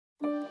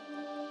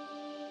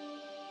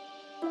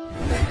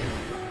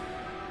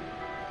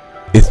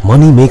If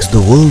money makes the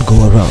world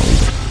go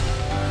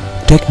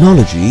around,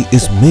 technology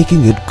is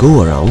making it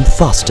go around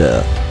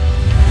faster.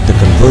 The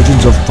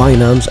convergence of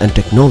finance and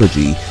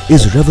technology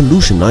is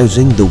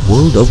revolutionizing the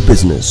world of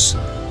business.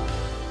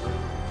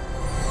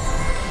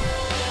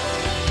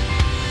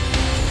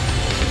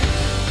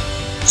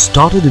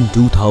 Started in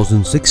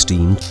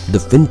 2016, the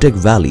Fintech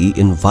Valley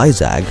in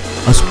Vizag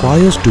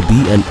aspires to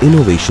be an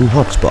innovation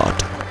hotspot.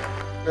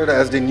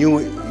 As the new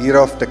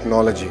era of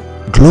technology,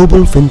 Global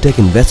fintech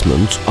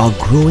investments are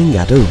growing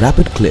at a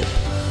rapid clip.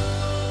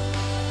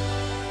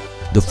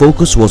 The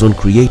focus was on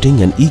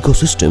creating an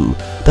ecosystem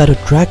that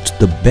attracts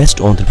the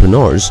best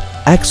entrepreneurs,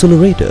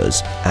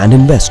 accelerators, and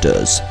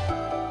investors.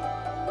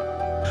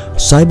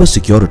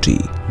 Cybersecurity,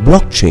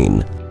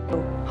 blockchain,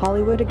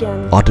 Hollywood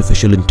again.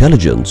 artificial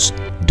intelligence,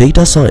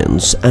 data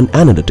science, and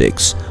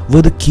analytics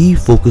were the key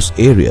focus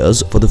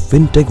areas for the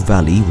Fintech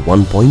Valley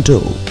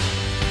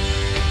 1.0.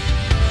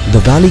 The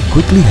Valley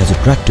quickly has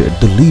attracted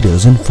the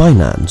leaders in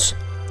finance.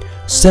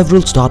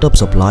 Several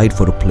startups applied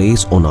for a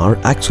place on our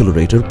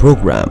accelerator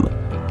program.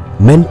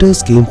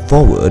 Mentors came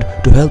forward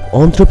to help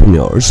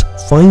entrepreneurs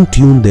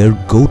fine-tune their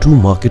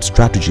go-to-market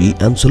strategy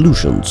and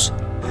solutions.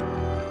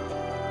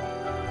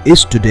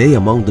 Is today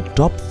among the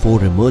top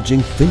 4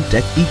 emerging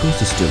fintech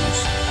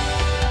ecosystems.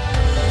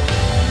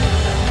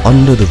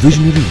 Under the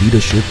visionary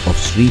leadership of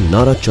Sri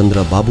Nara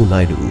Chandra Babu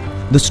Naidu,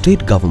 the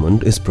state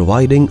government is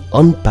providing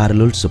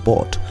unparalleled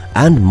support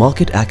and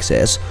market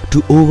access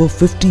to over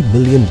 50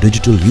 million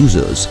digital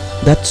users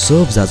that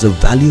serves as a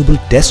valuable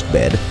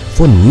testbed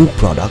for new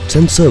products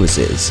and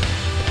services.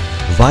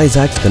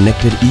 Vizag's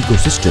connected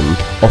ecosystem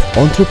of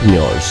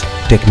entrepreneurs,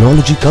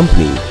 technology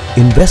company,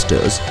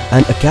 investors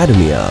and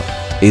academia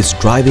is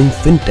driving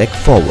fintech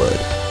forward.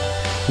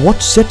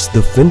 What sets the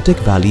Fintech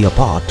Valley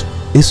apart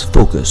is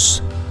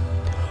focus.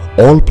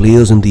 All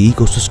players in the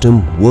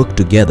ecosystem work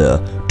together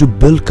to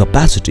build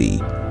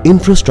capacity,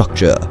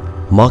 infrastructure,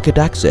 market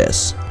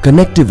access,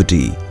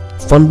 connectivity,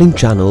 funding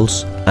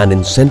channels and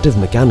incentive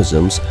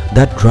mechanisms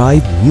that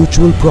drive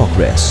mutual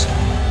progress.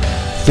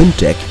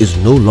 Fintech is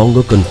no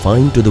longer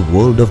confined to the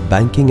world of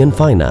banking and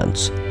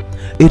finance.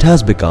 It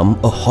has become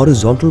a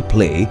horizontal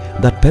play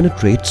that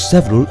penetrates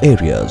several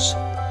areas.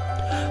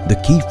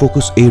 The key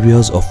focus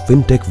areas of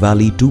Fintech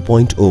Valley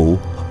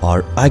 2.0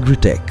 are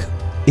agri-tech,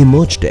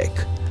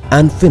 emerge-tech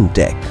and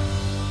fintech.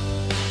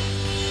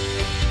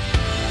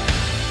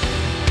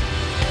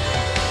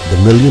 The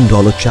 $1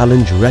 Million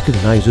Challenge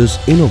recognizes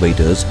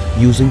innovators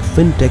using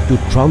fintech to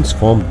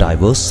transform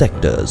diverse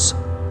sectors.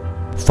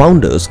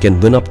 Founders can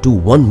win up to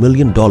 $1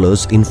 million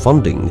in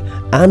funding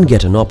and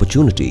get an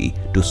opportunity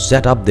to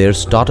set up their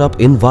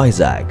startup in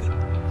Vizag.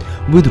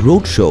 With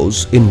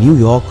roadshows in New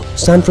York,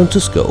 San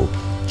Francisco,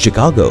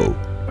 Chicago,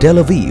 Tel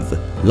Aviv,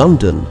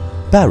 London,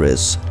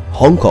 Paris,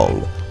 Hong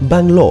Kong,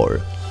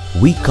 Bangalore,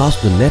 we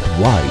cast the net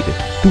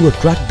wide to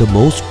attract the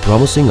most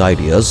promising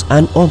ideas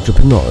and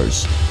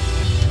entrepreneurs.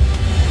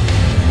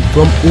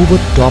 From over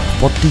top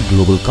 40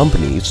 global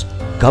companies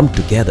come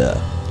together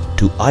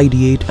to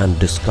ideate and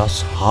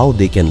discuss how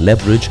they can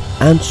leverage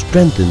and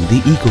strengthen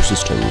the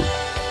ecosystem.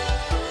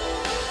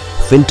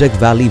 Fintech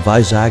Valley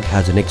Vizag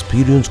has an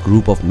experienced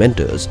group of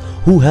mentors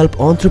who help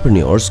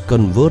entrepreneurs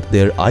convert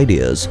their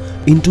ideas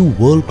into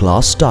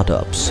world-class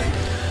startups.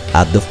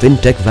 At the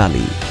Fintech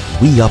Valley,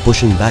 we are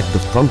pushing back the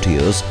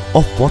frontiers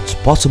of what's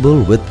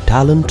possible with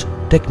talent,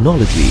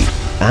 technology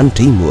and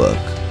teamwork.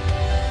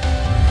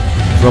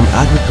 From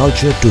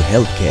agriculture to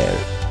healthcare,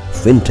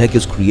 fintech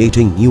is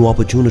creating new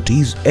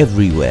opportunities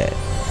everywhere.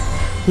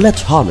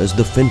 Let's harness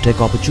the fintech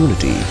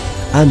opportunity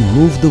and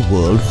move the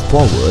world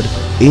forward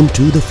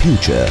into the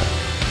future.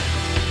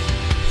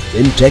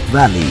 Fintech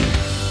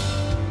Valley.